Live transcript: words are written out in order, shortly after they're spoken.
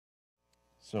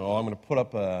So I'm going to put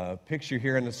up a picture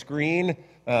here on the screen.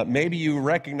 Maybe you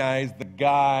recognize the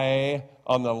guy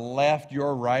on the left,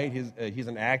 your right. He's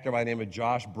an actor by the name of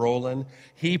Josh Brolin.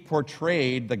 He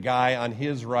portrayed the guy on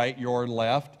his right, your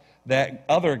left. That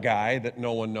other guy that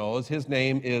no one knows, his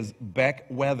name is Beck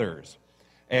Weathers.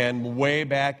 And way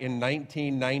back in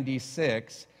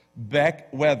 1996, Beck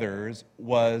Weathers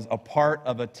was a part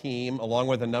of a team, along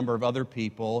with a number of other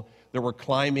people, that were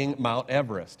climbing Mount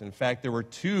Everest. In fact, there were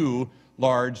two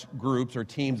large groups or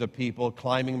teams of people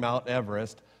climbing Mount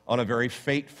Everest on a very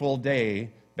fateful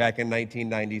day back in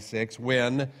 1996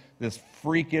 when this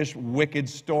freakish, wicked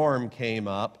storm came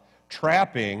up,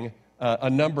 trapping a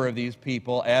number of these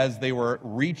people as they were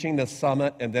reaching the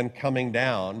summit and then coming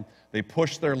down. They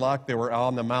pushed their luck. They were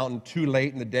on the mountain too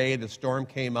late in the day. The storm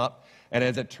came up. And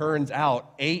as it turns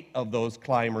out, 8 of those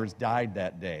climbers died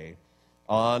that day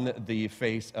on the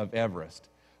face of Everest.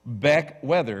 Beck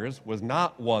Weathers was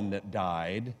not one that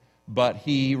died, but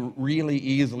he really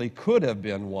easily could have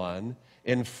been one.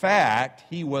 In fact,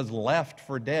 he was left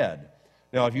for dead.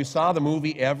 Now, if you saw the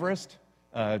movie Everest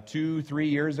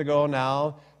 2-3 years ago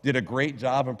now, did a great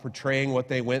job of portraying what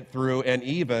they went through and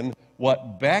even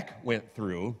what Beck went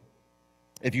through.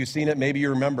 If you've seen it, maybe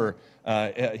you remember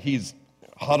he's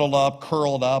huddled up,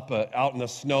 curled up out in the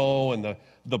snow and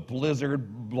the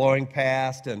blizzard blowing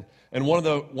past. And one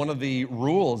of the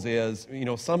rules is,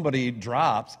 somebody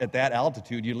drops at that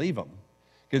altitude, you leave them.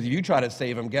 Because if you try to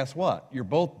save them, guess what? You're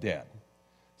both dead.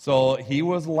 So he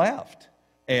was left.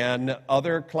 And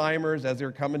other climbers, as they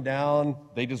were coming down,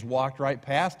 they just walked right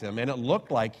past him, and it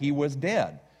looked like he was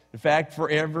dead. In fact, for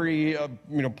every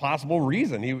possible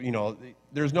reason,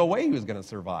 there's no way he was going to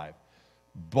survive.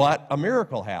 But a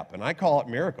miracle happened. I call it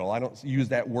miracle. I don't use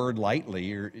that word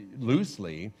lightly or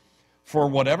loosely. For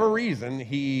whatever reason,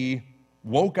 he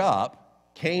woke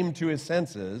up, came to his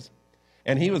senses,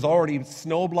 and he was already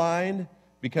snowblind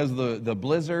because of the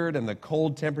blizzard and the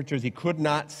cold temperatures. He could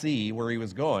not see where he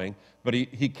was going, but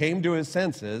he came to his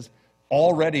senses,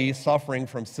 already suffering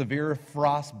from severe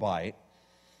frostbite,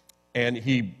 and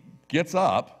he gets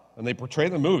up, and they portray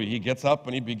the movie. He gets up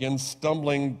and he begins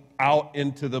stumbling out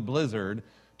into the blizzard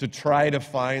to try to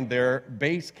find their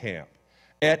base camp.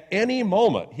 At any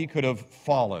moment, he could have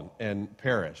fallen and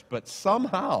perished, but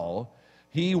somehow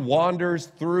he wanders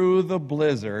through the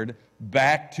blizzard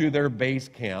back to their base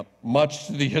camp, much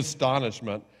to the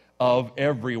astonishment of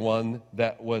everyone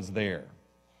that was there.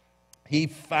 He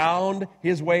found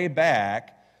his way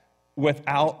back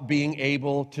without being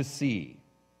able to see.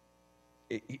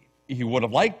 He would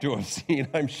have liked to have seen,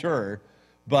 I'm sure,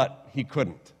 but he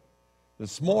couldn't.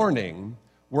 This morning,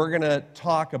 we're going to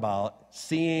talk about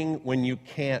seeing when you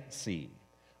can't see.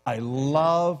 I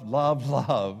love, love,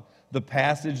 love the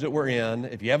passage that we're in.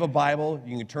 If you have a Bible,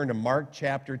 you can turn to Mark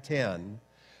chapter 10,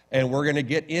 and we're going to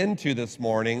get into this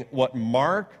morning what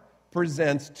Mark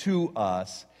presents to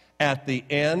us at the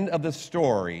end of the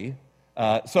story.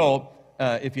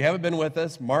 If you haven't been with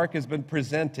us, Mark has been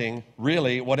presenting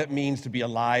really what it means to be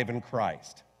alive in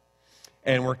Christ.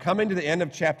 And we're coming to the end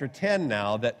of chapter 10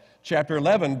 now, that chapter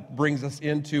 11 brings us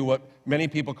into what many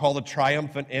people call the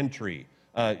triumphant entry.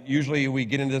 Usually we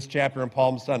get into this chapter on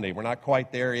Palm Sunday. We're not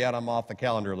quite there yet. I'm off the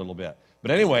calendar a little bit. But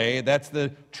anyway, that's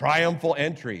the triumphal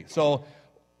entry. So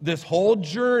this whole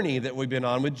journey that we've been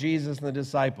on with Jesus and the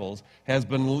disciples has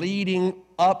been leading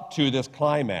up to this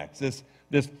climax, this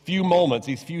few moments,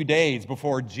 these few days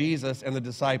before Jesus and the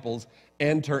disciples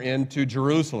enter into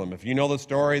Jerusalem. If you know the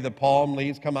story, the palm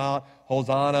leaves come out,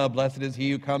 Hosanna, blessed is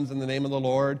he who comes in the name of the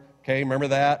Lord. Okay, remember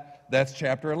that? That's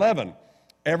chapter 11.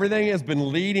 Everything has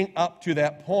been leading up to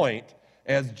that point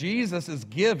as Jesus is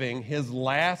giving his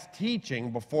last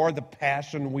teaching before the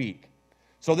Passion Week.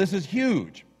 So this is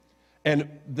huge. And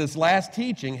this last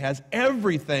teaching has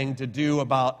everything to do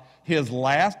about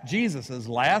Jesus'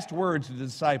 last words to the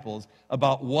disciples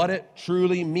about what it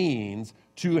truly means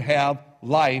to have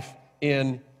life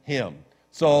in him.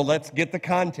 So let's get the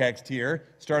context here,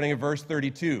 starting at verse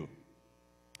 32.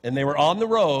 And they were on the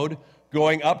road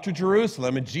going up to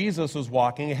Jerusalem, and Jesus was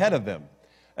walking ahead of them.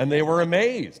 And they were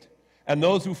amazed. And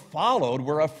those who followed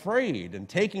were afraid. And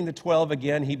taking the 12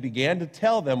 again, he began to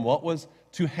tell them what was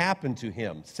to happen to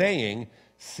him, saying,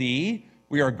 "See,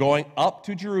 we are going up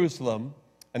to Jerusalem,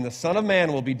 and the Son of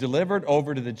Man will be delivered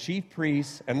over to the chief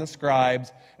priests and the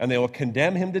scribes, and they will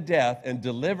condemn him to death and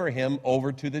deliver him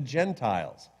over to the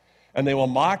Gentiles. And they will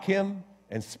mock him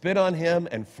and spit on him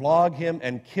and flog him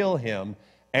and kill him,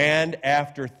 and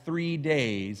after 3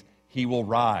 days he will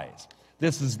rise."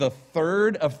 This is the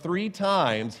third of 3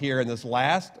 times here in this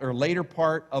last or later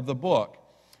part of the book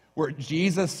where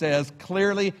Jesus says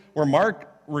clearly, where Mark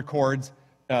records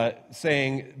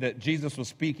saying that Jesus was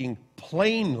speaking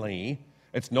plainly.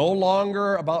 It's no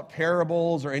longer about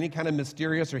parables or any kind of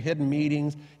mysterious or hidden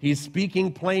meanings. He's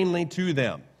speaking plainly to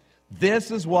them.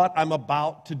 This is what I'm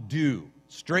about to do.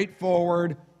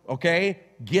 Straightforward, okay?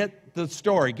 Get the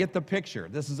story, get the picture.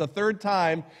 This is a third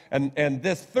time, and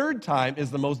this third time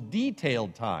is the most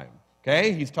detailed time,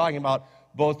 okay? He's talking about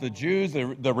both the Jews,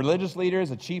 the religious leaders,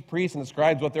 the chief priests, and the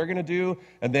scribes, what they're going to do,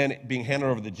 and then being handed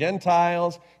over to the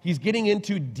Gentiles. He's getting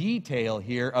into detail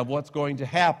here of what's going to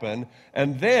happen,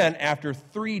 and then after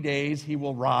 3 days, he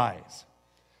will rise.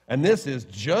 And this is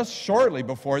just shortly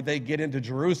before they get into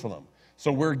Jerusalem.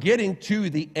 So we're getting to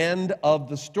the end of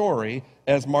the story,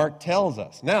 as Mark tells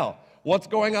us. Now, what's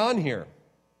going on here?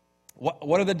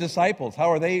 What are the disciples? How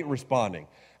are they responding?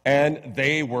 And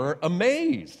they were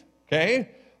amazed, okay?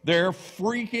 They're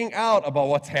freaking out about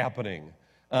what's happening.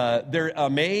 They're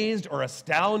amazed or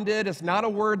astounded. It's not a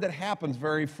word that happens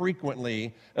very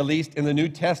frequently, at least in the New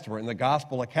Testament, in the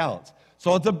gospel accounts.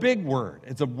 So it's a big word.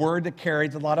 It's a word that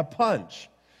carries a lot of punch.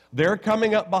 They're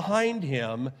coming up behind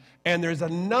him, and there's a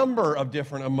number of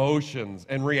different emotions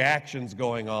and reactions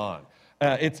going on.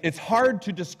 It's hard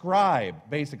to describe,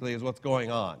 basically, is what's going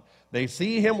on. They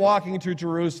see him walking to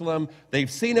Jerusalem.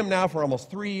 They've seen him now for almost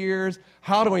 3 years.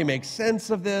 How do we make sense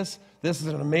of this? This is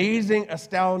an amazing,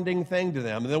 astounding thing to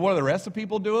them. And then what are the rest of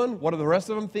people doing? What are the rest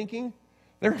of them thinking?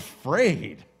 They're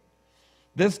afraid.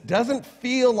 This doesn't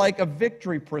feel like a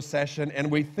victory procession,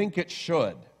 and we think it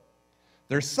should.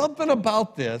 There's something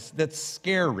about this that's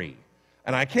scary,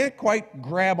 and I can't quite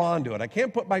grab onto it. I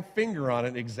can't put my finger on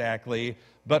it exactly,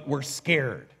 but we're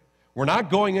scared. We're not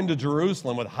going into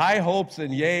Jerusalem with high hopes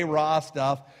and yay, rah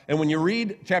stuff. And when you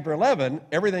read chapter 11,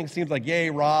 everything seems like yay,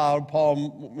 rah,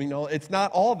 Paul, it's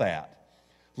not all that.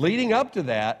 Leading up to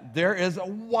that, there is a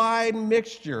wide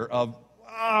mixture of,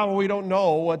 we don't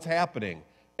know what's happening,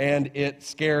 and it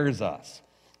scares us.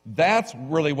 That's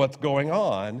really what's going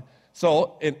on.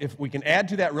 So if we can add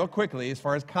to that real quickly, as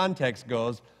far as context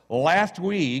goes, last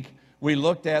week we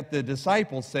looked at the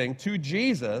disciples saying to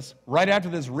Jesus, right after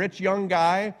this rich young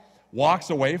guy walks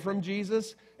away from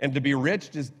Jesus, and to be rich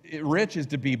is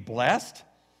to be blessed,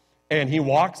 and he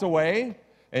walks away,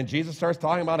 and Jesus starts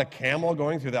talking about a camel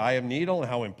going through the eye of a needle and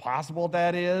how impossible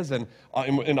that is, and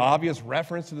an obvious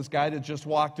reference to this guy that just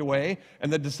walked away,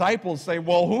 and the disciples say,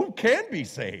 well, who can be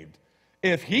saved?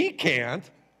 If he can't,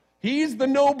 he's the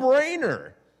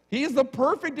no-brainer. He's the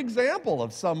perfect example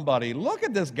of somebody. Look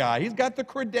at this guy. He's got the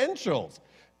credentials.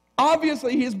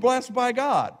 Obviously, he's blessed by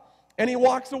God. And he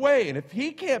walks away. And if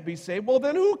he can't be saved, well,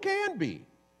 then who can be?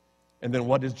 And then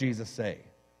what does Jesus say?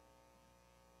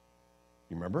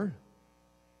 You remember?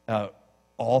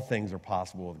 All things are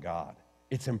possible with God.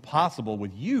 It's impossible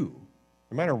with you.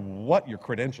 No matter what your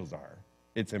credentials are,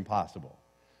 it's impossible.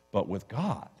 But with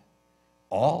God,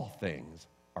 all things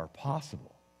are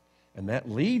possible. And that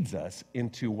leads us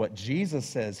into what Jesus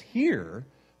says here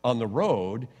on the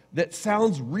road that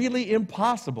sounds really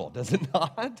impossible, does it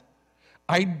not?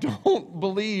 I don't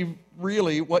believe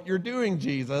really what you're doing,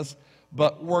 Jesus,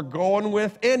 but we're going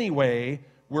with anyway.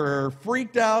 We're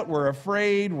freaked out, we're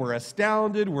afraid, we're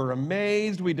astounded, we're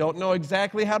amazed. We don't know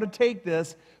exactly how to take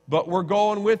this, but we're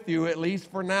going with you, at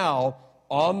least for now,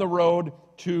 on the road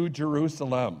to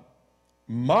Jerusalem.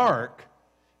 Mark,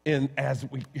 as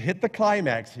we hit the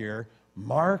climax here,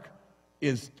 Mark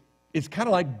is kind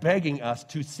of like begging us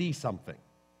to see something.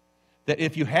 That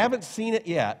if you haven't seen it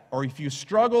yet, or if you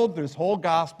struggled this whole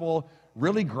gospel,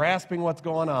 really grasping what's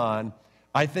going on,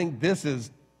 I think this is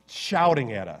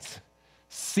shouting at us.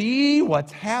 See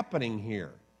what's happening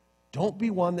here. Don't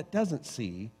be one that doesn't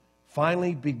see.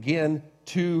 Finally begin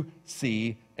to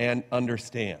see and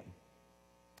understand.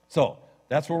 So,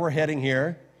 that's where we're heading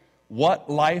here. What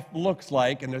life looks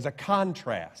like, and there's a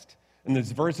contrast. And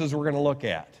there's verses we're going to look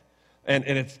at. And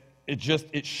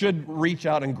it should reach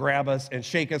out and grab us and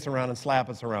shake us around and slap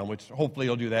us around, which hopefully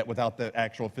you'll do that without the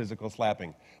actual physical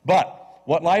slapping. But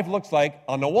what life looks like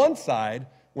on the one side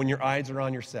when your eyes are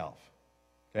on yourself.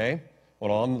 Okay? What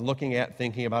I'm looking at,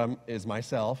 thinking about is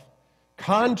myself,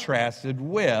 contrasted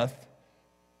with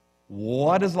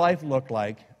what does life look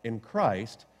like in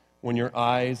Christ when your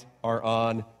eyes are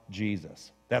on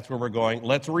Jesus. That's where we're going.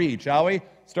 Let's read, shall we?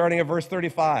 Starting at verse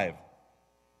 35.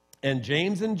 And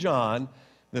James and John,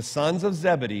 the sons of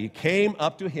Zebedee, came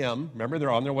up to him. Remember,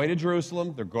 they're on their way to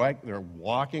Jerusalem. They're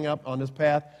walking up on this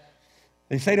path.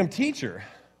 They say to him, Teacher,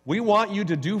 we want you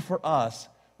to do for us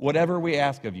whatever we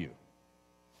ask of you.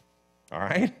 All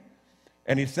right?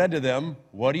 And he said to them,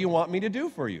 What do you want me to do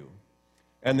for you?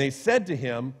 And they said to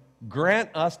him, Grant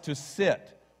us to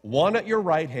sit, one at your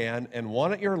right hand and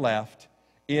one at your left,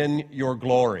 in your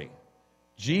glory.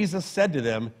 Jesus said to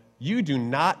them, "You do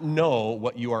not know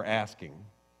what you are asking.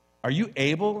 Are you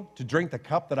able to drink the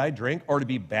cup that I drink, or to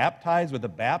be baptized with the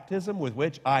baptism with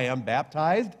which I am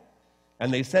baptized?"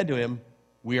 And they said to him,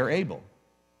 "We are able."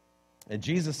 And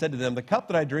Jesus said to them, "The cup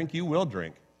that I drink, you will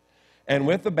drink. And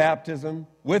with the baptism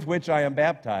with which I am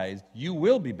baptized, you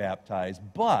will be baptized.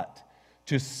 But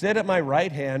to sit at my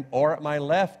right hand or at my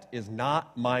left is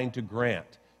not mine to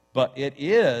grant, but it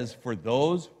is for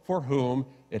those for whom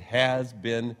it has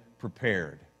been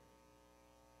prepared."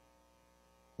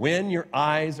 When your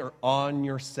eyes are on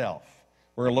yourself,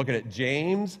 we're going to look at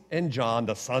James and John,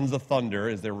 the sons of thunder,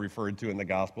 as they're referred to in the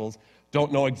Gospels.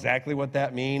 Don't know exactly what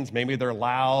that means. Maybe they're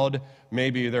loud,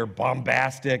 maybe they're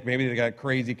bombastic, maybe they got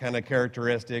crazy kind of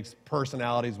characteristics,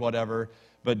 personalities, whatever.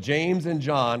 But James and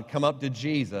John come up to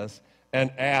Jesus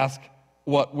and ask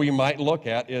what we might look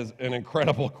at is an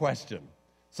incredible question.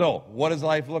 So, what does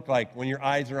life look like when your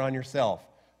eyes are on yourself?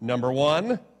 Number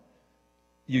one,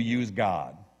 you use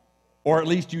God. Or at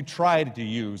least you tried to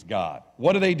use God.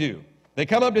 What do? They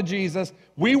come up to Jesus.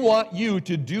 "We want you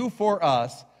to do for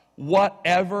us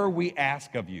whatever we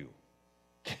ask of you."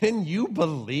 Can you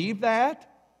believe that?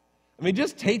 I mean,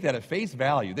 just take that at face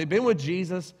value. They've been with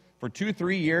Jesus for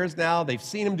 2-3 years now. They've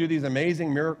seen him do these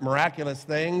amazing, miraculous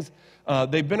things.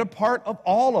 They've been a part of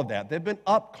all of that. They've been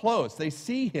up close. They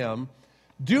see him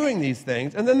doing these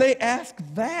things, and then they ask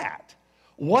that.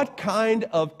 What kind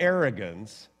of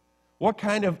arrogance, what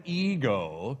kind of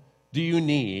ego do you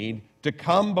need to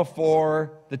come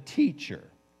before the teacher,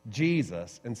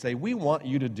 Jesus, and say, "We want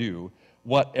you to do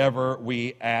whatever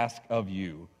we ask of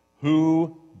you"?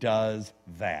 Who does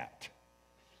that?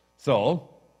 So,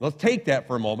 let's take that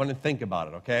for a moment and think about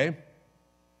it, okay?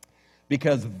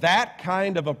 Because that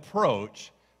kind of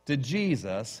approach to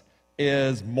Jesus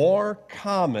is more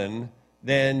common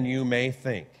than you may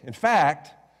think. In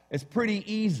fact, it's pretty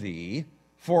easy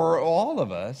for all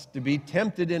of us to be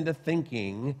tempted into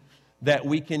thinking that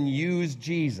we can use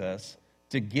Jesus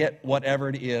to get whatever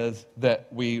it is that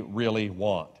we really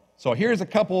want. So here's a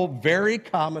couple very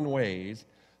common ways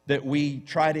that we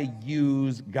try to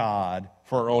use God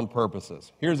for our own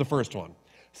purposes. Here's the first one.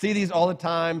 See these all the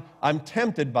time. I'm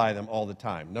tempted by them all the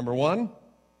time. Number one,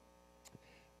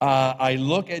 I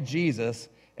look at Jesus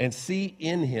and see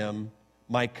in him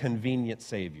my convenient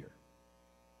Savior.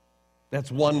 That's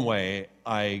one way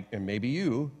and maybe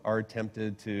you are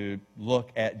tempted to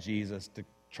look at Jesus to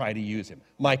try to use him.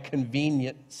 My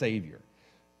convenient Savior.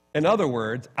 In other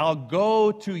words, I'll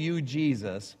go to you,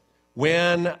 Jesus,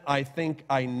 when I think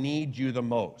I need you the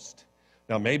most.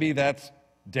 Now, maybe that's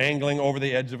dangling over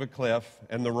the edge of a cliff,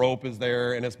 and the rope is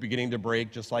there, and it's beginning to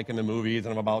break, just like in the movies,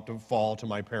 and I'm about to fall to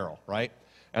my peril, right?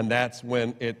 And that's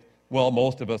when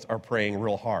most of us are praying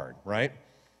real hard, right?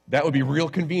 That would be real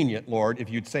convenient, Lord, if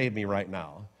you'd save me right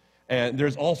now. And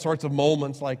there's all sorts of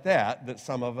moments like that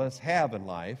some of us have in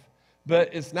life,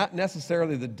 but it's not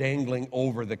necessarily the dangling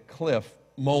over the cliff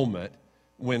moment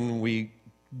when we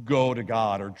go to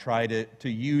God or try to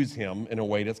use him in a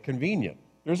way that's convenient.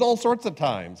 There's all sorts of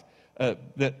times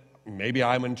that maybe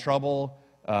I'm in trouble.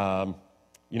 I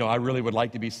really would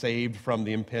like to be saved from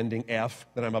the impending F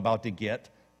that I'm about to get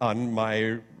on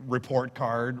my report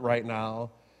card right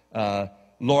now.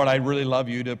 Lord, I really love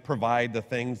you to provide the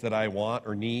things that I want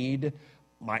or need.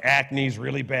 My acne's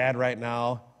really bad right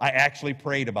now. I actually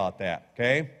prayed about that,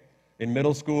 okay? In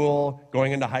middle school,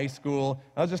 going into high school.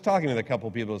 I was just talking with a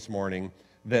couple people this morning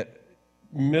that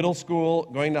middle school,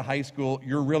 going to high school,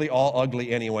 you're really all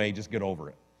ugly anyway. Just get over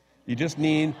it. You just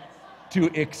need to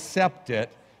accept it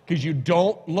because you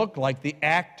don't look like the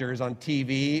actors on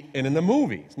TV and in the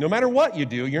movies. No matter what you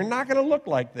do, you're not going to look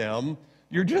like them.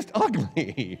 You're just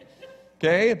ugly.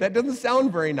 Okay? That doesn't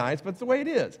sound very nice, but it's the way it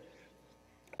is.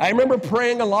 I remember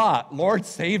praying a lot, Lord,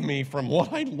 save me from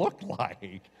what I look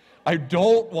like. I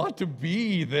don't want to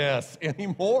be this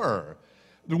anymore.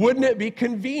 Wouldn't it be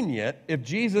convenient if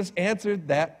Jesus answered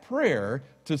that prayer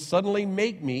to suddenly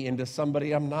make me into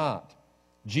somebody I'm not?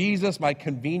 Jesus, my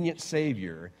convenient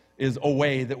Savior, is a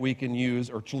way that we can use,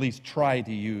 or at least try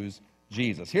to use,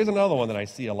 Jesus. Here's another one that I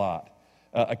see a lot.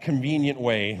 A convenient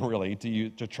way, really,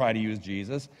 to try to use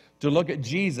Jesus, to look at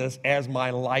Jesus as my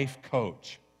life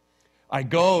coach. I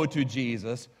go to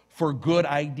Jesus for good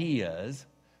ideas,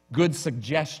 good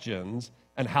suggestions,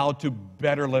 and how to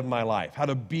better live my life, how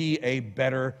to be a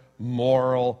better,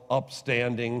 moral,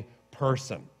 upstanding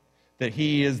person. That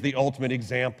he is the ultimate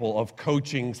example of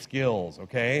coaching skills,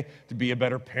 okay? To be a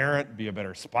better parent, be a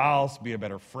better spouse, be a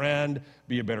better friend,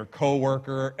 be a better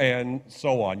coworker, and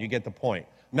so on. You get the point.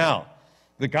 Now,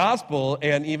 the gospel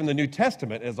and even the New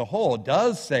Testament as a whole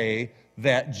does say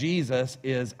that Jesus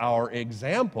is our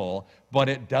example, but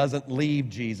it doesn't leave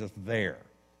Jesus there.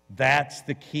 That's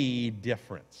the key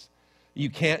difference. You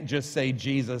can't just say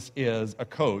Jesus is a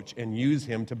coach and use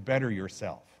him to better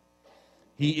yourself.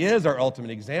 He is our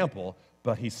ultimate example,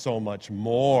 but he's so much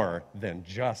more than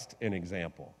just an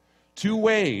example. Two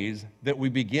ways that we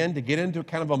begin to get into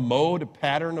kind of a mode, a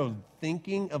pattern of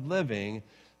thinking, of living,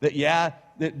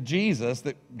 that Jesus,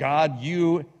 that God,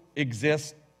 you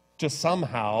exist to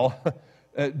somehow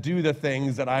do the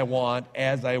things that I want,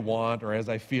 or as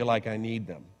I feel like I need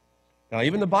them. Now,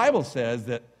 even the Bible says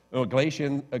that,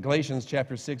 Galatians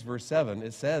chapter 6, verse 7,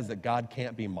 it says that God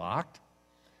can't be mocked.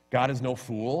 God is no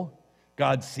fool.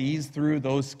 God sees through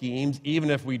those schemes, even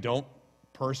if we don't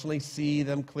personally see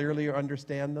them clearly or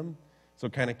understand them. So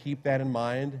kind of keep that in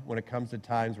mind when it comes to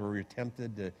times where we're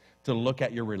tempted to look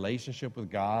at your relationship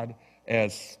with God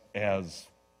as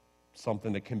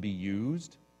something that can be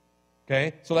used.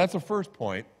 Okay? So that's the first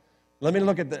point.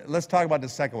 Let's talk about the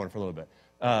second one for a little bit.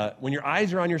 When your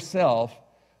eyes are on yourself,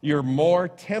 you're more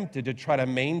tempted to try to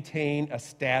maintain a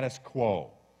status quo.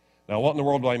 Now, what in the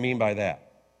world do I mean by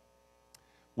that?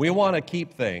 We want to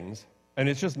keep things, and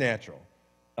it's just natural,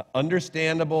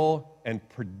 understandable and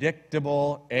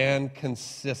predictable and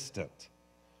consistent.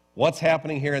 What's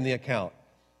happening here in the account?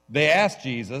 They asked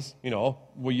Jesus,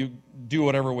 will you do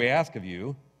whatever we ask of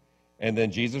you? And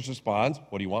then Jesus responds,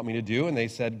 what do you want me to do? And they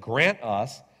said, grant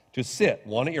us to sit,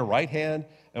 one at your right hand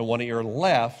and one at your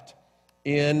left,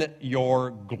 in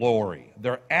your glory.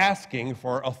 They're asking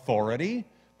for authority.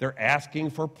 They're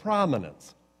asking for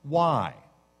prominence. Why?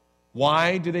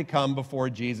 Why do they come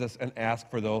before Jesus and ask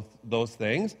for those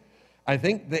things? I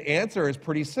think the answer is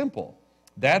pretty simple.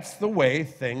 That's the way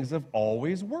things have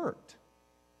always worked.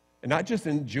 And not just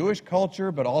in Jewish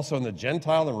culture, but also in the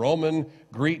Gentile and Roman,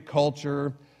 Greek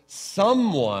culture.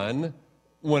 Someone,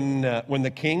 when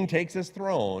the king takes his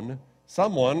throne,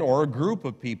 someone or a group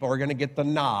of people are going to get the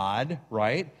nod,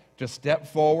 right, to step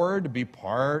forward, to be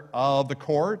part of the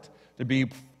court, to be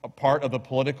a part of the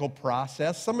political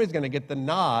process. Somebody's going to get the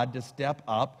nod to step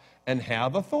up and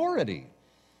have authority.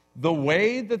 The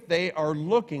way that they are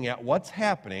looking at what's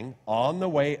happening on the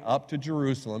way up to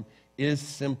Jerusalem is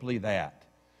simply that.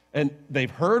 And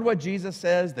they've heard what Jesus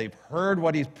says. They've heard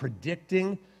what he's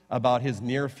predicting about his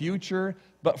near future.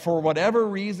 But for whatever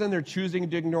reason, they're choosing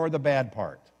to ignore the bad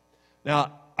part.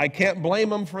 Now, I can't blame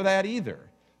them for that either,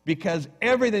 because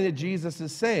everything that Jesus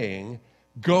is saying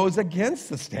goes against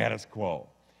the status quo.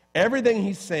 Everything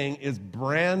he's saying is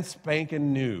brand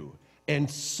spanking new and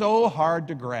so hard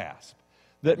to grasp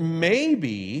that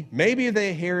maybe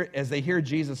as they hear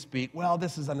Jesus speak, well,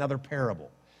 this is another parable.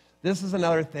 This is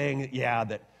another thing,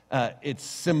 that it's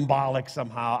symbolic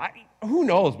somehow. Who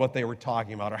knows what they were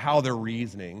talking about or how they're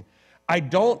reasoning. I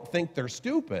don't think they're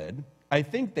stupid. I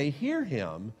think they hear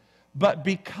him. But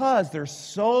because they're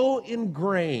so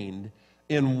ingrained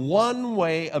in one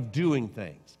way of doing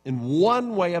things, in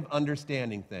one way of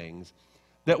understanding things,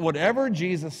 that whatever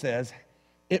Jesus says,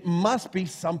 it must be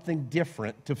something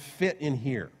different to fit in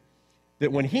here.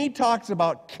 That when he talks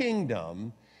about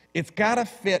kingdom, it's got to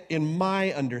fit in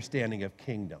my understanding of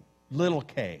kingdom. Little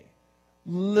k.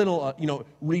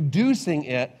 Reducing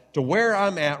it to where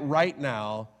I'm at right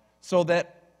now so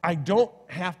that I don't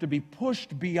have to be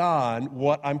pushed beyond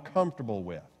what I'm comfortable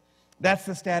with. That's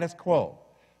the status quo.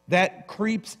 That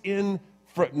creeps in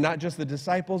for not just the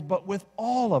disciples, but with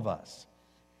all of us.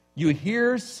 You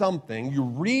hear something, you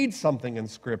read something in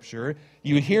Scripture,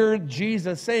 you hear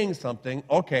Jesus saying something,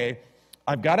 okay,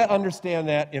 I've got to understand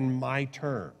that in my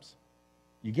terms.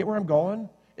 You get where I'm going?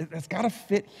 It's got to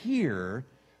fit here,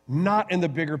 not in the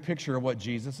bigger picture of what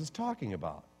Jesus is talking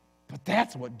about. But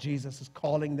that's what Jesus is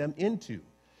calling them into.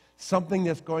 Something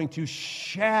that's going to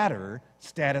shatter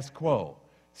status quo.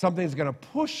 Something that's going to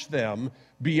push them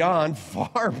beyond,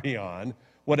 far beyond,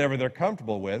 whatever they're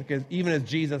comfortable with. Because even as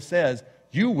Jesus says,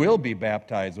 you will be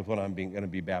baptized with what I'm going to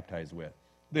be baptized with.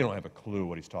 They don't have a clue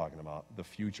what he's talking about. The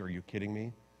future, are you kidding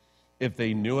me? If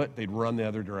they knew it, they'd run the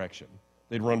other direction.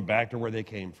 They'd run back to where they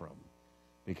came from.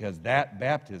 Because that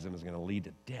baptism is going to lead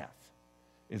to death.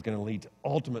 It's going to lead to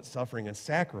ultimate suffering and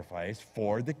sacrifice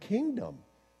for the kingdom.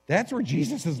 That's where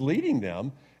Jesus is leading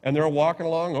them. And they're walking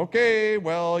along, okay,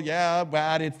 well, yeah,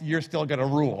 but you're still going to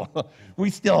rule.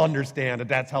 We still understand that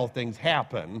that's how things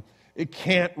happen. It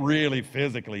can't really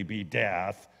physically be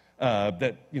death.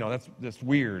 That's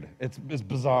weird. It's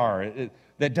bizarre.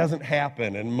 That doesn't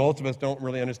happen. And most of us don't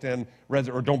really understand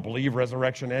or don't believe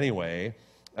resurrection anyway.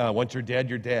 Once you're dead,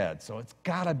 you're dead. So it's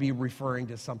got to be referring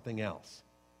to something else.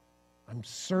 I'm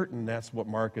certain that's what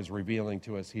Mark is revealing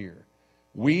to us here.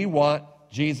 We want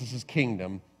Jesus'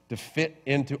 kingdom to fit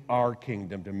into our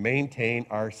kingdom, to maintain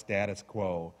our status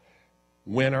quo,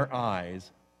 when our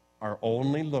eyes are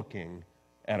only looking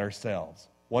at ourselves.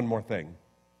 One more thing.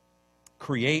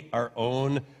 Create our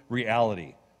own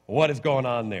reality. What is going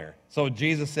on there? So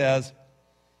Jesus says,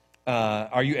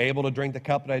 are you able to drink the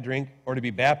cup that I drink, or to be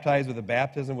baptized with the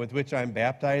baptism with which I am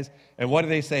baptized? And what do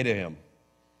they say to him?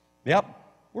 Yep,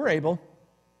 we're able.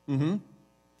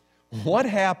 What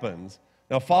happens?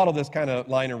 Now follow this kind of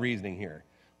line of reasoning here.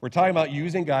 We're talking about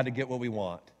using God to get what we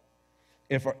want.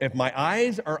 If my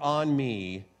eyes are on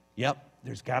me, yep,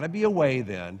 there's got to be a way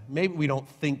then. Maybe we don't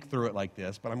think through it like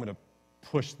this, but I'm going to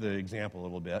push the example a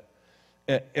little bit.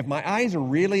 If my eyes are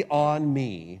really on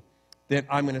me, then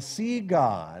I'm going to see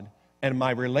God and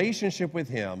my relationship with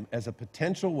him as a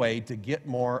potential way to get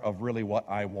more of really what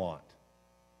I want.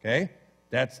 Okay?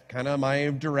 That's kind of my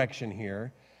direction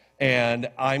here. And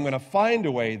I'm going to find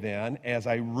a way then, as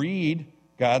I read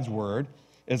God's word,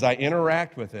 as I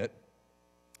interact with it,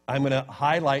 I'm going to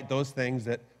highlight those things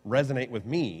that resonate with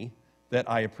me, that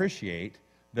I appreciate,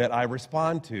 that I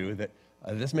respond to, that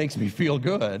this makes me feel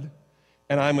good.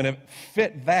 And I'm going to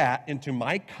fit that into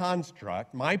my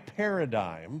construct, my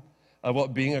paradigm of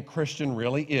what being a Christian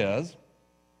really is,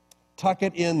 tuck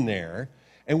it in there.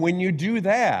 And when you do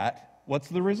that, what's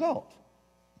the result?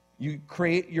 You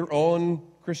create your own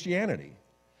Christianity.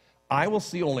 I will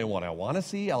see only what I want to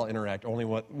see. I'll interact only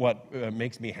what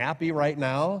makes me happy right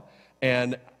now.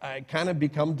 And I kind of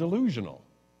become delusional.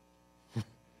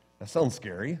 That sounds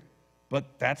scary, but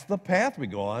that's the path we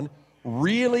go on.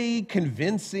 Really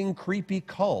convincing, creepy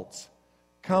cults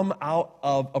come out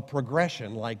of a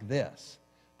progression like this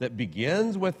that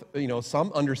begins with,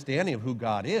 some understanding of who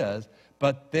God is,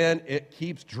 but then it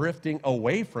keeps drifting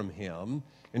away from him,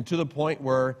 and to the point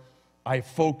where I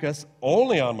focus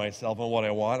only on myself and what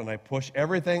I want, and I push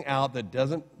everything out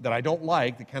that I don't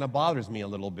like, that kind of bothers me a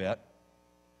little bit.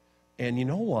 And you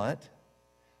know what?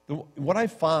 What I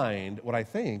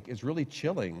think is really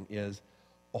chilling is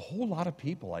a whole lot of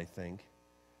people, I think,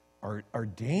 are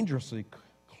dangerously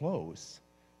close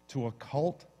to a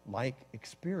cult-like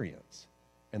experience,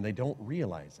 and they don't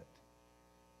realize it.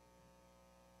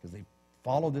 Because they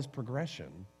follow this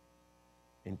progression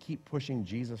and keep pushing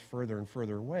Jesus further and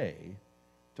further away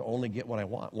to only get what I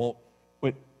want. Well,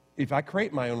 if I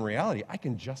create my own reality, I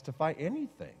can justify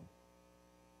anything.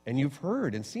 And you've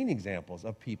heard and seen examples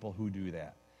of people who do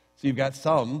that. So you've got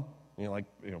some,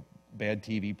 bad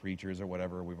TV preachers or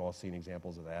whatever. We've all seen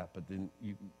examples of that. But then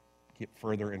you get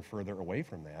further and further away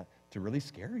from that to really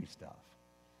scary stuff.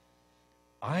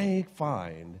 I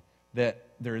find that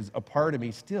there's a part of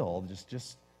me still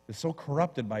just is so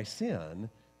corrupted by sin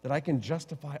that I can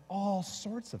justify all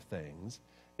sorts of things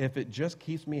if it just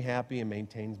keeps me happy and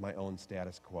maintains my own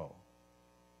status quo.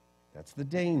 That's the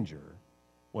danger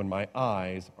when my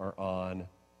eyes are on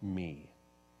me.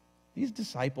 These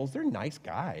disciples, they're nice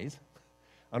guys.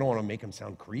 I don't want to make them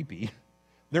sound creepy.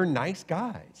 They're nice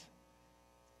guys.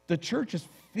 The church is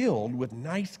filled with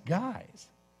nice guys.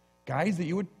 Guys that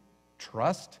you would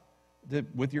trust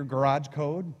with your garage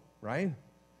code, right?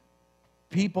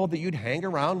 People that you'd hang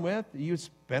around with, that you'd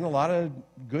spend a lot of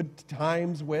good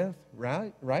times with,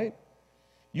 right?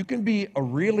 You can be a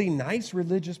really nice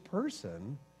religious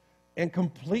person and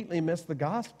completely miss the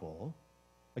gospel,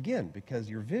 again, because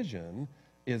your vision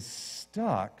is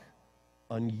stuck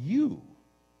on you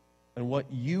and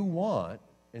what you want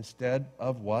instead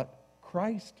of what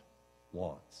Christ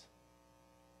wants.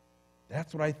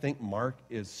 That's what I think Mark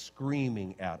is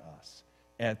screaming at us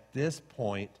at this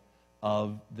point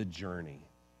of the journey.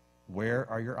 Where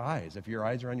are your eyes? If your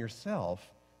eyes are on yourself,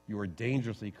 you are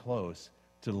dangerously close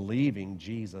to leaving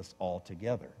Jesus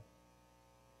altogether.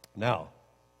 Now,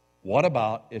 what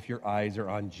about if your eyes are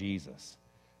on Jesus?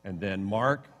 And then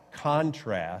Mark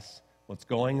contrasts what's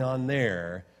going on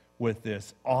there with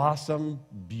this awesome,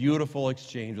 beautiful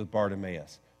exchange with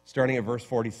Bartimaeus, starting at verse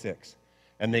 46.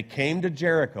 And they came to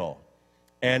Jericho,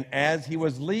 and as he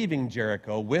was leaving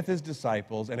Jericho with his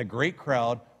disciples and a great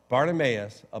crowd,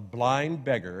 Bartimaeus, a blind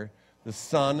beggar, the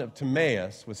son of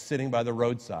Timaeus, was sitting by the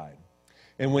roadside.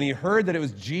 And when he heard that it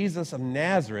was Jesus of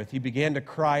Nazareth, he began to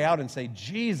cry out and say,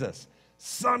 "Jesus,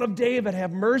 Son of David,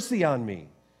 have mercy on me."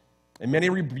 And many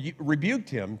rebuked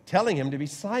him, telling him to be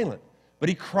silent. But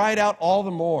he cried out all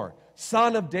the more,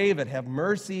 "Son of David, have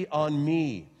mercy on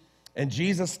me." And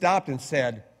Jesus stopped and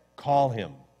said, "Call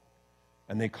him."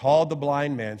 And they called the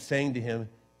blind man, saying to him,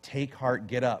 "Take heart,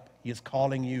 get up. He is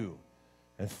calling you."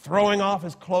 And throwing off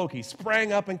his cloak, he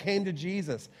sprang up and came to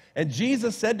Jesus. And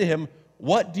Jesus said to him,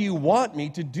 "What do you want me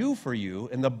to do for you?"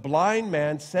 And the blind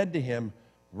man said to him,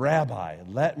 "Rabbi,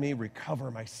 let me recover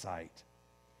my sight."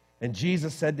 And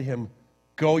Jesus said to him,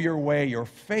 Go your way, your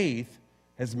faith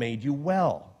has made you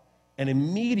well. And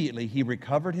immediately he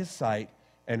recovered his sight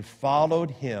and followed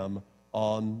him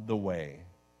on the way.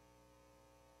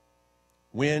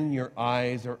 When your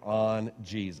eyes are on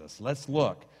Jesus. Let's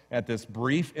look at this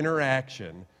brief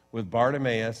interaction with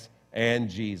Bartimaeus and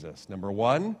Jesus. Number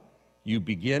one, you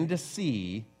begin to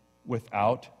see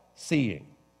without seeing,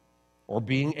 or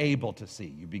being able to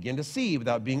see. You begin to see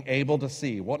without being able to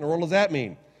see. What in the world does that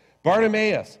mean?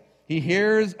 Bartimaeus, he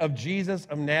hears of Jesus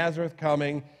of Nazareth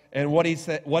coming, and what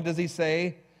does he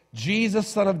say? Jesus,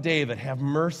 son of David, have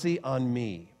mercy on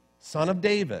me. Son of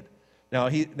David. Now,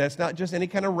 that's not just any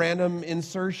kind of random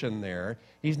insertion there.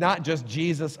 He's not just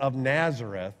Jesus of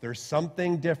Nazareth. There's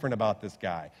something different about this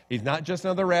guy. He's not just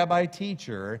another rabbi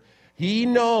teacher. He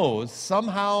knows,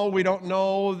 somehow we don't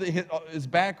know his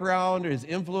background or his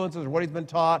influences or what he's been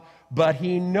taught, but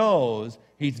he knows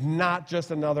he's not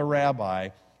just another rabbi.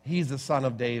 He's the son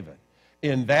of David.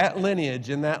 In that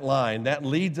lineage, in that line, that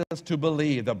leads us to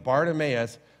believe that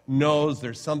Bartimaeus knows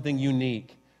there's something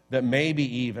unique, that maybe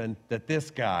even that this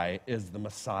guy is the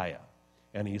Messiah.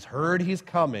 And he's heard he's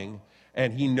coming,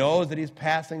 and he knows that he's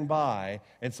passing by,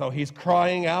 and so he's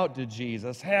crying out to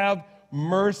Jesus, have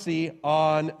mercy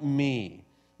on me.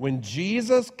 When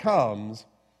Jesus comes,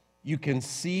 you can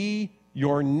see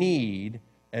your need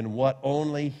and what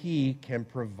only he can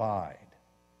provide.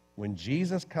 When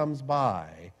Jesus comes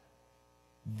by,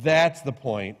 that's the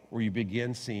point where you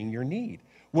begin seeing your need.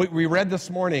 We read this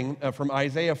morning from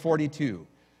Isaiah 42.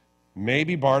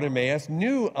 Maybe Bartimaeus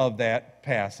knew of that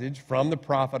passage from the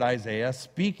prophet Isaiah,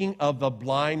 speaking of the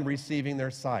blind receiving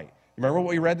their sight. Remember what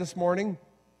we read this morning?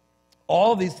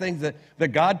 All these things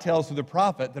that God tells through the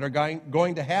prophet that are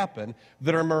going to happen,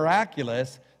 that are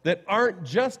miraculous, that aren't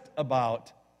just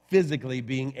about physically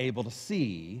being able to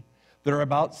see, that are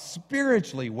about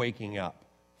spiritually waking up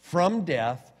from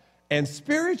death and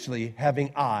spiritually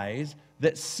having eyes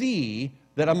that see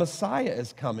that a Messiah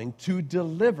is coming to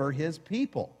deliver his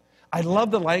people. I love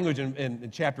the language in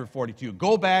chapter 42.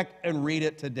 Go back and read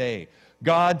it today.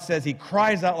 God says he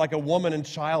cries out like a woman in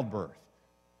childbirth.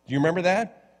 Do you remember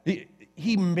that?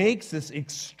 He makes this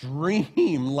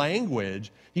extreme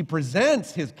language. He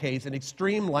presents his case in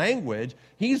extreme language.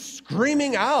 He's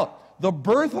screaming out, the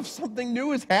birth of something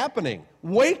new is happening.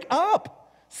 Wake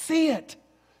up. See it.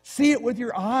 See it with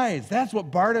your eyes. That's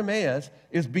what Bartimaeus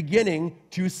is beginning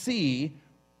to see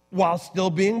while still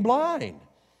being blind.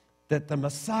 That the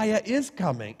Messiah is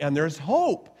coming, and there's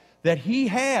hope that he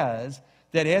has,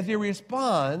 that as he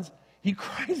responds, he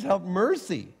cries out,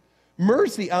 mercy,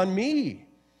 mercy on me.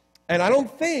 And I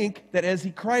don't think that as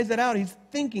he cries it out, he's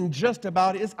thinking just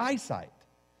about his eyesight.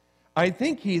 I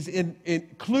think he's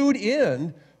clued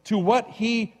in to what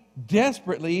he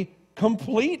desperately,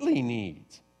 completely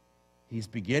needs. He's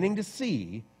beginning to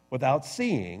see without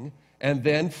seeing, and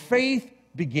then faith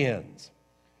begins.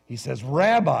 He says,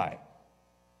 Rabbi,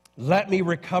 let me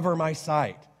recover my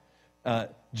sight.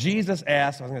 Jesus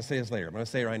asked, I was going to say this later, I'm going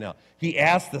to say it right now. He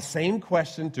asked the same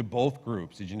question to both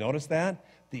groups. Did you notice that?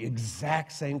 The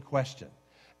exact same question.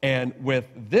 And with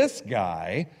this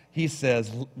guy, he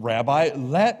says, Rabbi,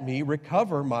 let me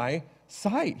recover my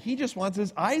sight. He just wants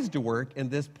his eyes to work in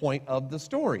this point of the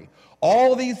story.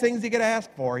 All these things he could ask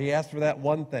for, he asked for that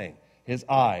one thing, his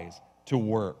eyes to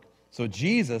work. So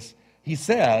Jesus, he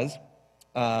says,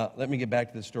 let me get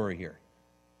back to the story here.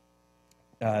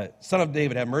 Son of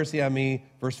David, have mercy on me.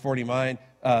 Verse 49,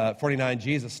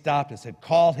 Jesus stopped and said,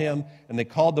 call him. And they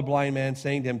called the blind man,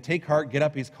 saying to him, take heart, get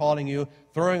up, he's calling you.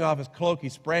 Throwing off his cloak, he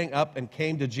sprang up and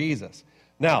came to Jesus.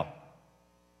 Now,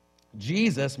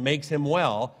 Jesus makes him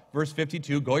well. Verse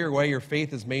 52, go your way, your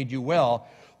faith has made you well.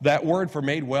 That word for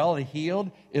made well and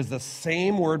healed is the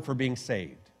same word for being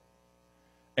saved.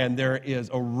 And there is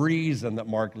a reason that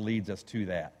Mark leads us to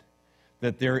that.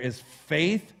 That there is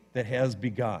faith that has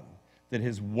begun, that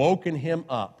has woken him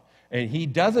up. And he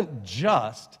doesn't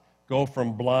just go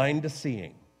from blind to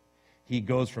seeing. He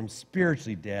goes from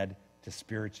spiritually dead to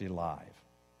spiritually alive.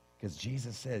 Because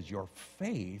Jesus says, your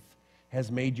faith has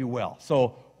made you well.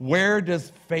 So where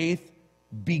does faith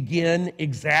begin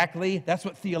exactly? That's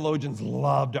what theologians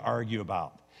love to argue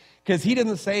about. Because he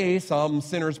doesn't say some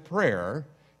sinner's prayer.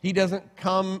 He doesn't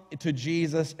come to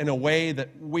Jesus in a way that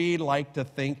we like to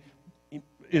think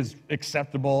is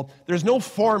acceptable. There's no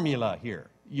formula here.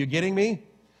 You getting me?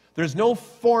 There's no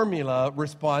formula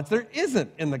response. There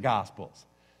isn't in the Gospels.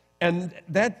 And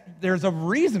there's a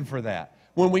reason for that.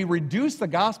 When we reduce the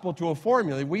gospel to a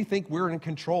formula, we think we're in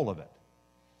control of it.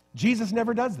 Jesus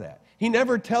never does that. He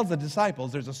never tells the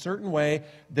disciples there's a certain way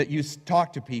that you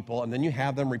talk to people, and then you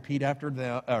have them repeat after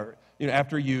them, or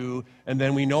after you, and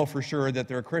then we know for sure that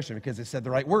they're a Christian because they said the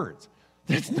right words.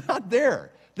 That's not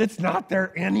there. That's not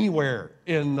there anywhere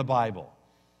in the Bible.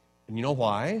 And you know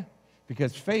why?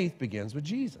 Because faith begins with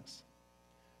Jesus.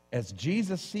 As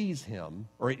Jesus sees him,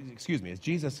 as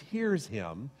Jesus hears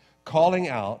him calling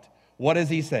out, what does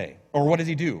he say? Or what does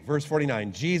he do? Verse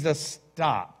 49, Jesus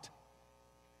stopped.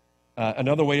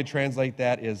 Another way to translate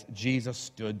that is Jesus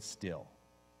stood still.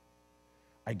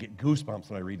 I get goosebumps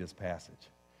when I read this passage.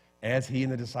 As he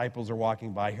and the disciples are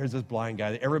walking by, here's this blind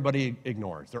guy that everybody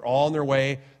ignores. They're all on their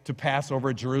way to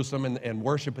Passover at Jerusalem and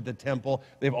worship at the temple.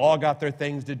 They've all got their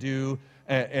things to do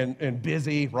and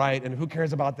busy, right? And who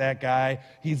cares about that guy?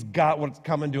 He's got what's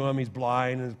coming to him. He's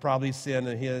blind and it's probably sin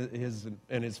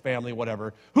and his family,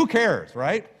 whatever. Who cares,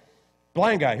 right?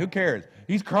 Blind guy, who cares?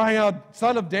 He's crying out,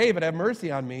 Son of David, have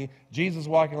mercy on me. Jesus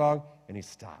walking along, and he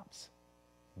stops.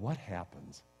 What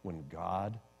happens when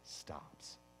God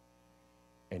stops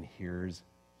and hears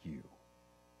you?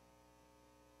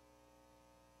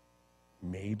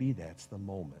 Maybe that's the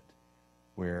moment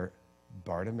where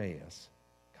Bartimaeus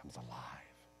comes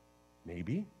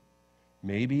alive.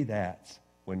 Maybe that's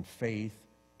when faith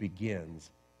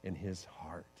begins in his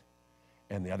heart.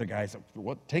 And the other guy said,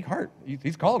 well, take heart.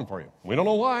 He's calling for you. We don't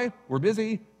know why. We're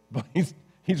busy. But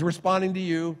he's responding to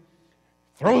you.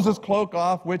 Throws his cloak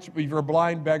off, which if you're a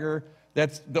blind beggar,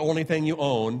 that's the only thing you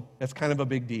own. That's kind of a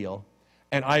big deal.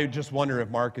 And I just wonder if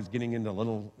Mark is getting into a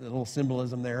little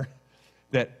symbolism there.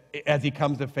 That as he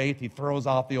comes to faith, he throws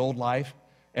off the old life.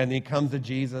 And he comes to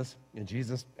Jesus. And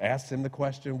Jesus asks him the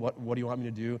question, what do you want me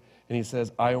to do? And he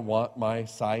says, I want my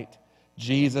sight.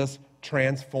 Jesus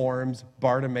transforms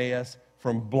Bartimaeus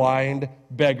from blind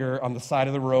beggar on the side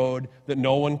of the road that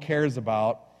no one cares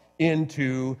about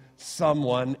into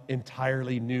someone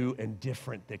entirely new and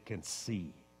different that can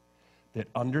see, that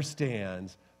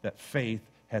understands that faith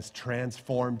has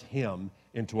transformed him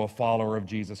into a follower of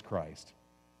Jesus Christ.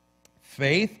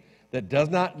 Faith that does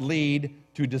not lead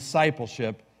to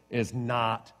discipleship is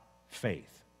not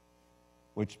faith.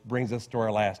 Which brings us to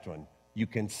our last one. You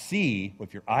can see,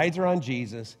 if your eyes are on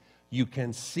Jesus, you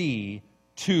can see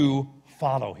to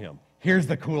follow him. Here's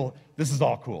the cool, this is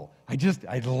all cool.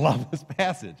 I love this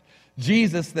passage.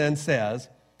 Jesus then says,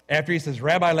 after he says,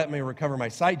 Rabbi, let me recover my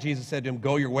sight, Jesus said to him,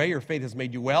 go your way, your faith has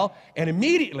made you well. And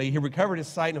immediately he recovered his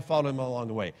sight and followed him along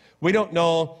the way. We don't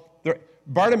know,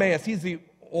 Bartimaeus, he's the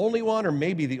only one, or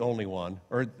maybe the only one,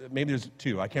 or maybe there's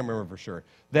two, I can't remember for sure,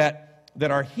 that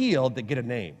are healed that get a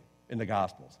name in the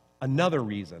Gospels. Another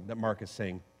reason that Mark is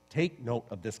saying, take note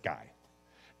of this guy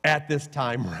at this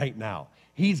time right now.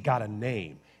 He's got a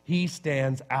name. He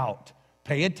stands out.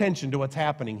 Pay attention to what's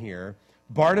happening here.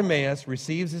 Bartimaeus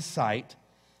receives his sight,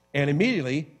 and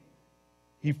immediately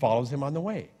he follows him on the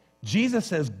way. Jesus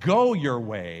says, go your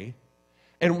way.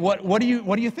 And what do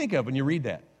you think of when you read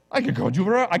that? I could go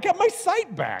I got my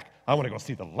sight back. I want to go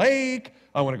see the lake.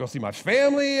 I want to go see my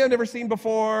family I've never seen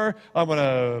before. I want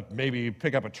to maybe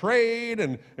pick up a trade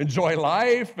and enjoy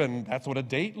life, and that's what a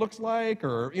date looks like,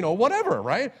 or, whatever,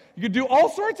 right? You could do all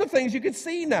sorts of things you could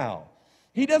see now.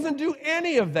 He doesn't do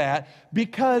any of that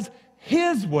because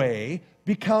his way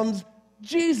becomes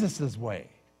Jesus' way.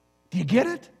 Do you get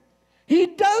it? He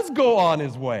does go on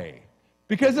his way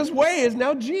because his way is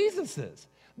now Jesus's.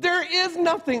 There is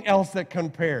nothing else that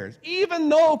compares, even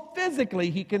though physically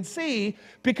he can see,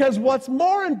 because what's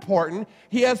more important,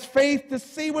 he has faith to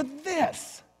see with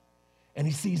this. And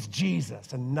he sees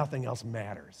Jesus, and nothing else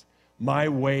matters. My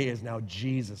way is now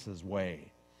Jesus'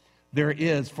 way. There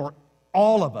is, for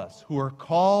all of us who are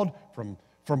called from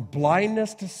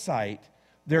blindness to sight,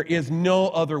 there is no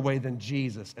other way than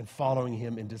Jesus and following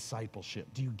him in discipleship.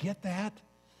 Do you get that?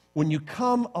 When you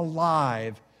come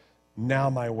alive, now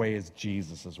my way is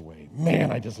Jesus' way.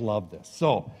 Man, I just love this.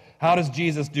 So, how does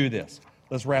Jesus do this?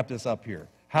 Let's wrap this up here.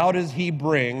 How does he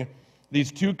bring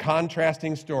these two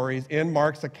contrasting stories in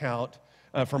Mark's account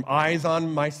from eyes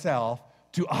on myself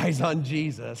to eyes on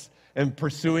Jesus and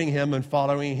pursuing him and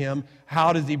following him?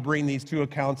 How does he bring these two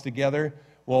accounts together?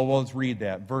 Well, let's read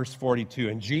that. Verse 42.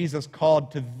 And Jesus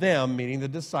called to them, meaning the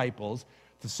disciples.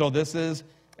 So this is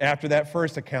after that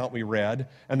first account we read,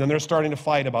 and then they're starting to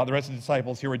fight about the rest of the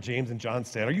disciples. Hear what James and John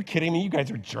said. Are you kidding me? You guys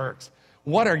are jerks.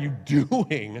 What are you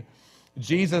doing?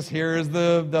 Jesus hears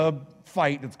the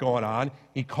fight that's going on.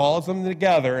 He calls them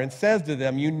together and says to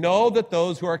them, you know that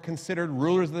those who are considered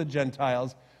rulers of the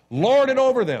Gentiles lord it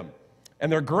over them,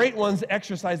 and their great ones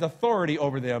exercise authority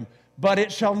over them. But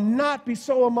it shall not be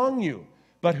so among you.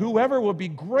 But whoever will be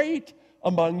great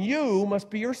among you must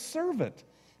be your servant.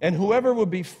 And whoever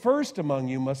would be first among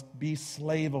you must be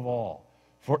slave of all.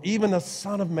 For even the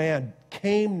Son of Man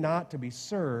came not to be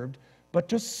served, but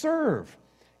to serve,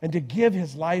 and to give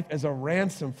his life as a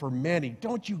ransom for many.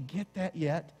 Don't you get that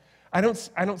yet? I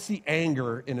don't see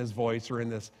anger in his voice or in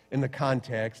the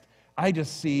context. I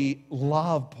just see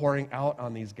love pouring out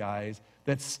on these guys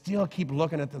that still keep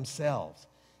looking at themselves.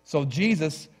 So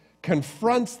Jesus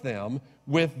confronts them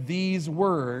with these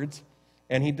words,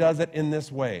 and he does it in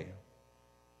this way.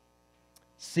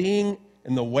 Seeing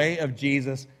in the way of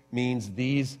Jesus means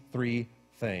these three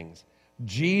things.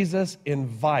 Jesus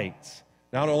invites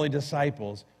not only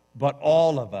disciples, but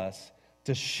all of us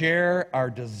to share our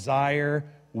desire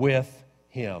with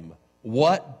him.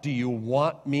 What do you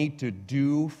want me to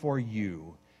do for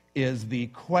you is the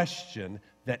question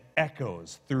that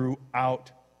echoes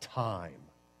throughout time.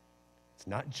 It's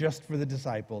not just for the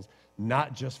disciples,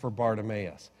 not just for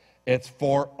Bartimaeus. It's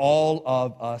for all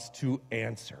of us to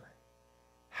answer.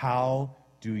 How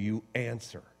do you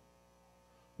answer?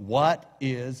 What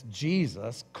is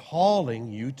Jesus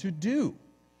calling you to do?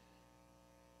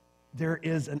 There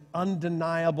is an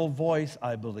undeniable voice,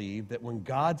 I believe, that when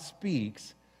God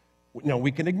speaks,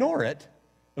 we can ignore it,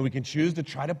 and we can choose to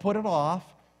try to put it off,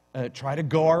 try to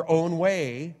go our own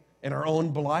way in our own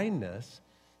blindness.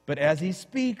 But as he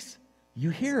speaks, you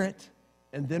hear it,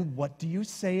 and then what do you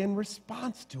say in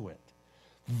response to it?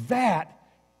 That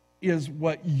is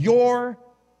what your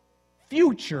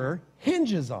future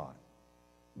hinges on.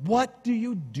 What do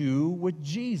you do with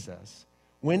Jesus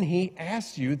when he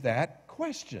asks you that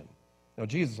question? Now,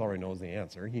 Jesus already knows the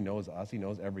answer. He knows us. He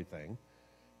knows everything.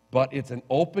 But it's an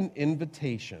open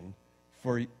invitation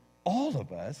for all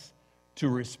of us to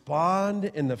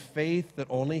respond in the faith that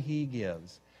only he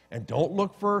gives. And don't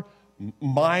look for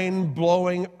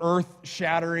mind-blowing,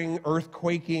 earth-shattering,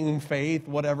 earth-quaking faith,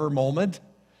 whatever moment.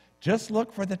 Just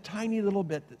look for the tiny little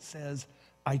bit that says,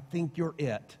 I think you're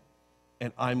it,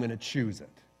 and I'm going to choose it.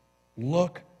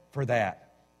 Look for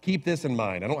that. Keep this in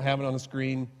mind. I don't have it on the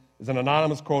screen. It's an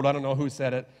anonymous quote. I don't know who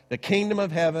said it. The kingdom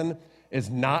of heaven is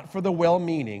not for the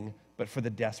well-meaning, but for the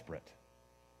desperate.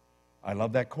 I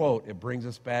love that quote. It brings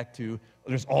us back to,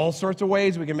 there's all sorts of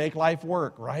ways we can make life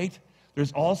work, right?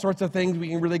 There's all sorts of things we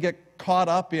can really get caught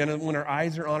up in when our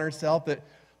eyes are on ourselves.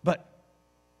 But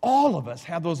all of us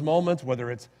have those moments,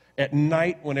 whether it's at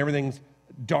night when everything's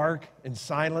dark and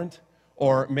silent,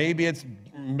 or maybe it's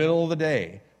middle of the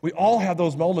day. We all have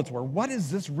those moments where, what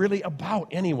is this really about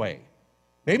anyway?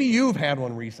 Maybe you've had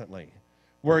one recently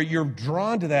where you're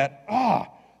drawn to the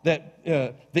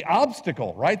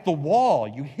obstacle, right? The wall.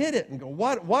 You hit it and go,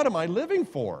 what am I living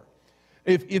for?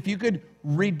 If you could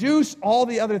reduce all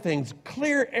the other things,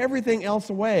 clear everything else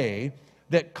away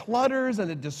that clutters and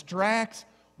it distracts,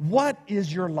 what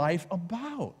is your life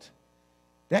about?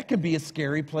 That could be a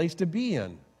scary place to be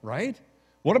in, right?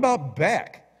 What about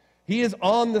Beck? He is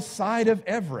on the side of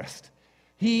Everest.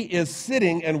 He is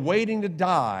sitting and waiting to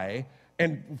die,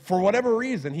 and for whatever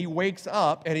reason, he wakes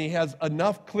up and he has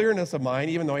enough clearness of mind,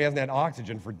 even though he hasn't had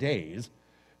oxygen for days.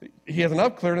 He has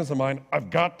enough clearness of mind, I've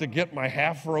got to get my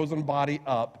half-frozen body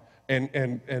up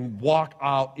and walk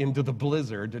out into the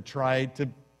blizzard to try to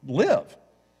live.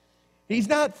 He's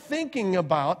not thinking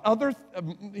about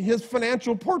his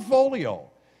financial portfolio.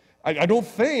 I don't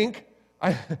think,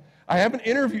 I haven't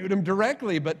interviewed him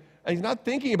directly, but he's not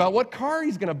thinking about what car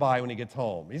he's going to buy when he gets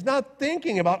home. He's not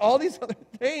thinking about all these other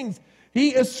things.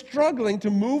 He is struggling to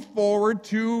move forward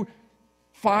to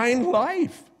find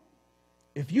life.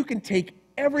 If you can take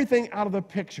everything out of the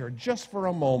picture just for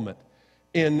a moment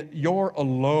in your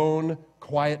alone,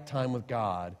 quiet time with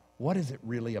God, what is it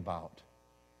really about?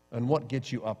 And what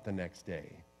gets you up the next day?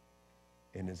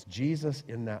 And is Jesus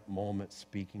in that moment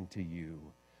speaking to you?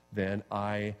 Then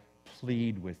I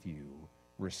plead with you,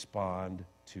 respond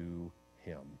to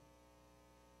him.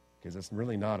 Because it's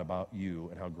really not about you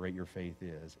and how great your faith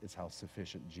is. It's how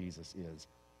sufficient Jesus is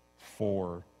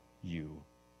for you.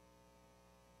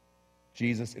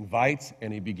 Jesus invites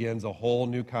and he begins a whole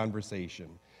new conversation.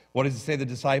 What does he say to the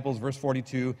disciples? Verse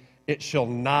 42, it shall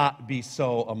not be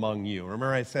so among you.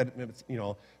 Remember I said,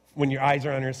 when your eyes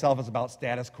are on yourself, it's about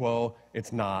status quo.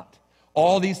 It's not.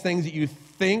 All these things that you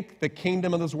think the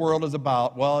kingdom of this world is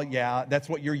about, well, yeah, that's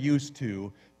what you're used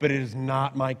to, but it is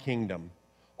not my kingdom.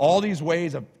 All these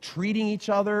ways of treating each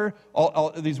other,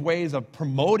 all these ways of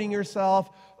promoting yourself,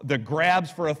 the grabs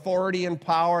for authority and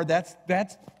power, that's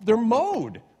their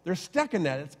mode. They're stuck in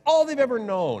that. It's all they've ever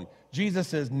known. Jesus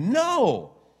says,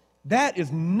 no, that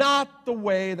is not the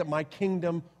way that my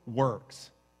kingdom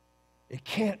works. It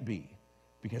can't be,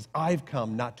 because I've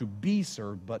come not to be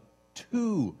served, but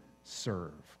to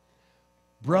serve.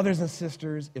 Brothers and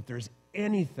sisters, if there's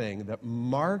anything that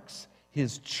marks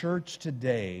his church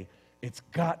today, it's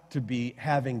got to be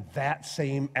having that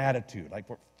same attitude, like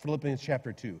Philippians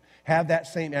chapter 2. Have that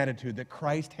same attitude that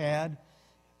Christ had,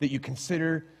 that you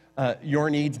consider your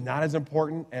needs not as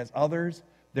important as others,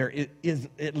 there is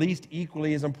at least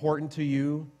equally as important to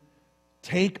you.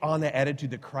 Take on the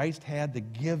attitude that Christ had, the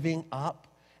giving up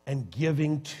and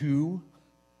giving to.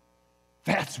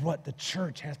 That's what the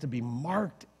church has to be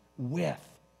marked with.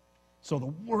 So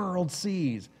the world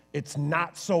sees it's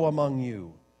not so among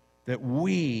you, that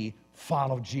we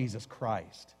follow Jesus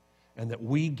Christ, and that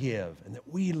we give, and that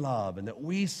we love, and that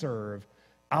we serve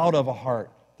out of a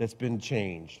heart that's been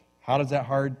changed. How does that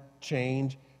heart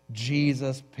change?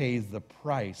 Jesus pays the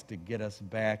price to get us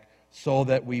back so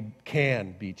that we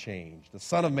can be changed. The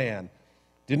Son of Man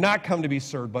did not come to be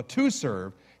served, but to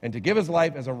serve, and to give his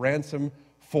life as a ransom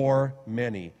for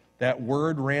many. That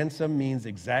word ransom means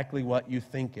exactly what you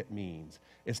think it means.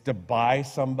 It's to buy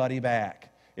somebody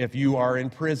back. If you are in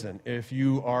prison, if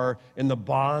you are in the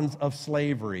bonds of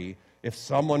slavery, if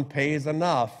someone pays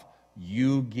enough,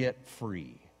 you get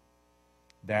free.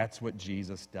 That's what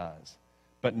Jesus does.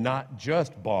 But not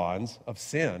just bonds of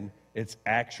sin, it's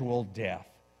actual death.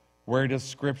 Where does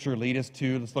Scripture lead us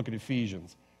to? Let's look at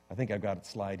Ephesians. I think I've got a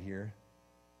slide here.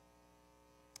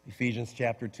 Ephesians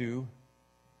chapter 2.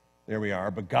 There we are.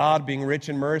 But God, being rich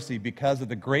in mercy, because of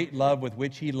the great love with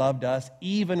which he loved us,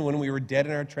 even when we were dead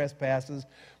in our trespasses,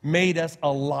 made us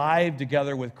alive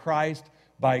together with Christ.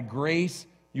 By grace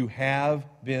you have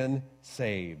been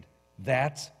saved.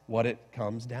 That's what it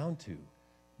comes down to.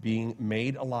 Being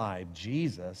made alive.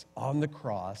 Jesus on the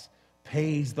cross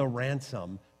pays the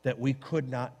ransom that we could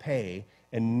not pay,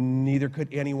 and neither could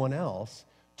anyone else,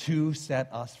 to set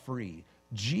us free.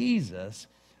 Jesus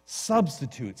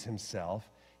substitutes himself.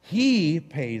 He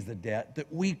pays the debt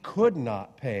that we could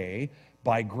not pay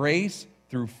by grace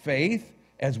through faith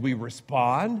as we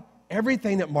respond.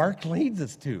 Everything that Mark leads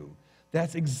us to.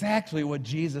 That's exactly what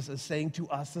Jesus is saying to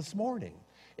us this morning.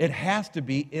 It has to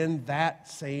be in that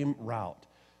same route.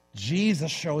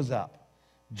 Jesus shows up.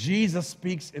 Jesus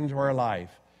speaks into our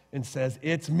life and says,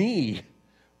 "It's me.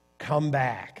 Come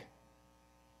back.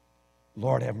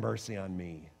 Lord, have mercy on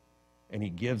me." And he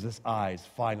gives us eyes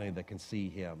finally that can see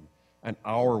him. And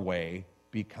our way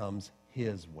becomes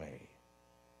his way.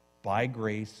 By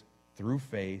grace, through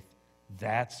faith,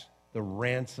 that's the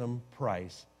ransom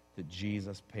price that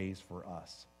Jesus pays for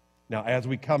us. Now, as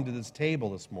we come to this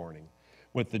table this morning,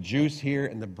 with the juice here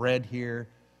and the bread here,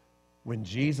 when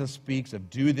Jesus speaks of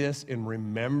do this in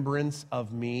remembrance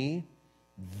of me,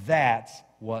 that's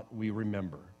what we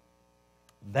remember.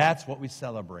 That's what we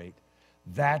celebrate.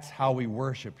 That's how we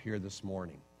worship here this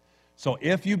morning. So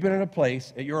if you've been in a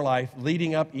place in your life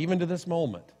leading up even to this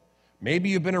moment, maybe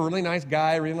you've been a really nice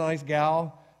guy, really nice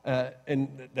gal,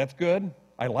 and that's good.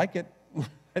 I like it.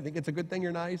 I think it's a good thing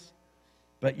you're nice.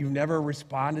 But you've never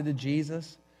responded to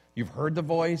Jesus. You've heard the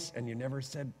voice, and you never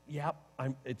said, "Yep,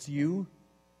 it's you.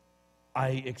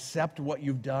 I accept what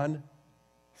you've done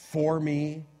for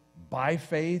me by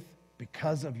faith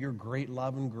because of your great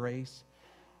love and grace.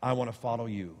 I want to follow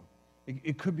you."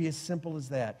 It could be as simple as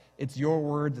that. It's your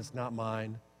words, it's not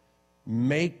mine.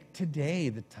 Make today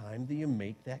the time that you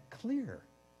make that clear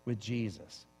with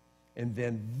Jesus. And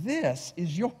then this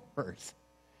is yours.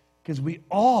 Because we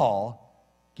all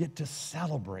get to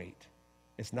celebrate.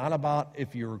 It's not about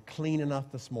if you're clean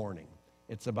enough this morning.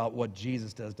 It's about what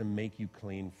Jesus does to make you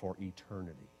clean for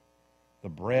eternity. The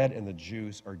bread and the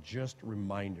juice are just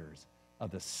reminders of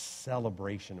the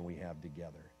celebration we have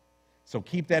together. So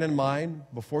keep that in mind.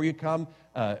 Before you come,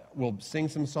 we'll sing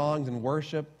some songs and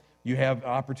worship. You have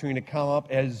opportunity to come up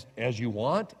as you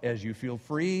want, as you feel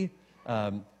free.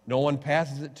 No one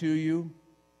passes it to you.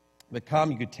 But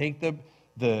come, you could take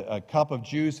the cup of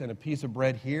juice and a piece of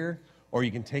bread here, or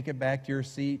you can take it back to your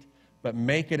seat. But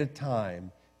make it a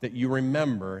time that you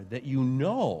remember, that you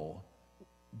know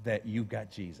that you've got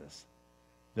Jesus.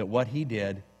 That what he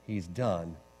did, he's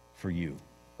done for you.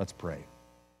 Let's pray.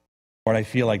 Lord, I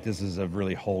feel like this is a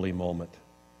really holy moment.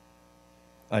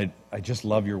 I just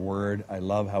love your word. I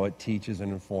love how it teaches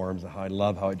and informs. I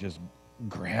love how it just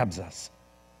grabs us.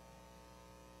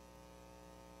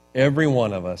 Every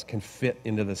one of us can fit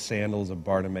into the sandals of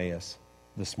Bartimaeus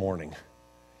this morning.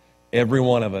 Every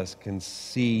one of us can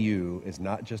see you as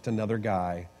not just another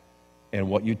guy, and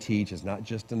what you teach is not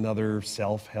just another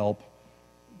self-help,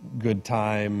 good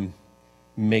time,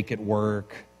 make it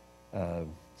work,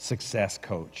 success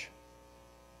coach.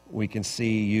 We can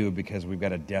see you because we've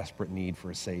got a desperate need for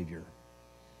a Savior.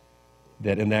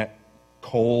 That in that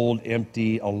cold,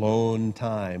 empty, alone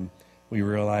time, we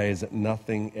realize that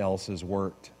nothing else has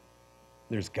worked.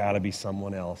 There's got to be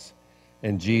someone else.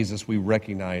 And Jesus, we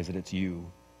recognize that it's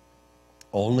you.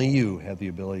 Only you have the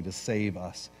ability to save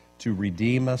us, to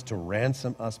redeem us, to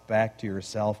ransom us back to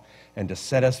yourself, and to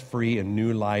set us free in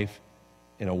new life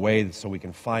in a way so we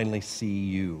can finally see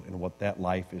you and what that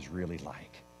life is really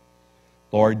like.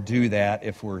 Lord, do that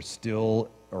if we've still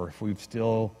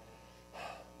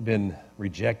been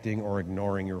rejecting or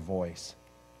ignoring your voice.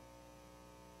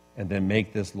 And then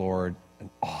make this, Lord, an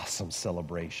awesome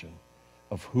celebration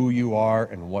of who you are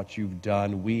and what you've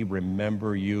done. We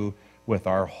remember you with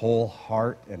our whole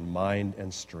heart and mind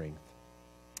and strength.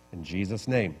 In Jesus'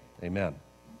 name, amen.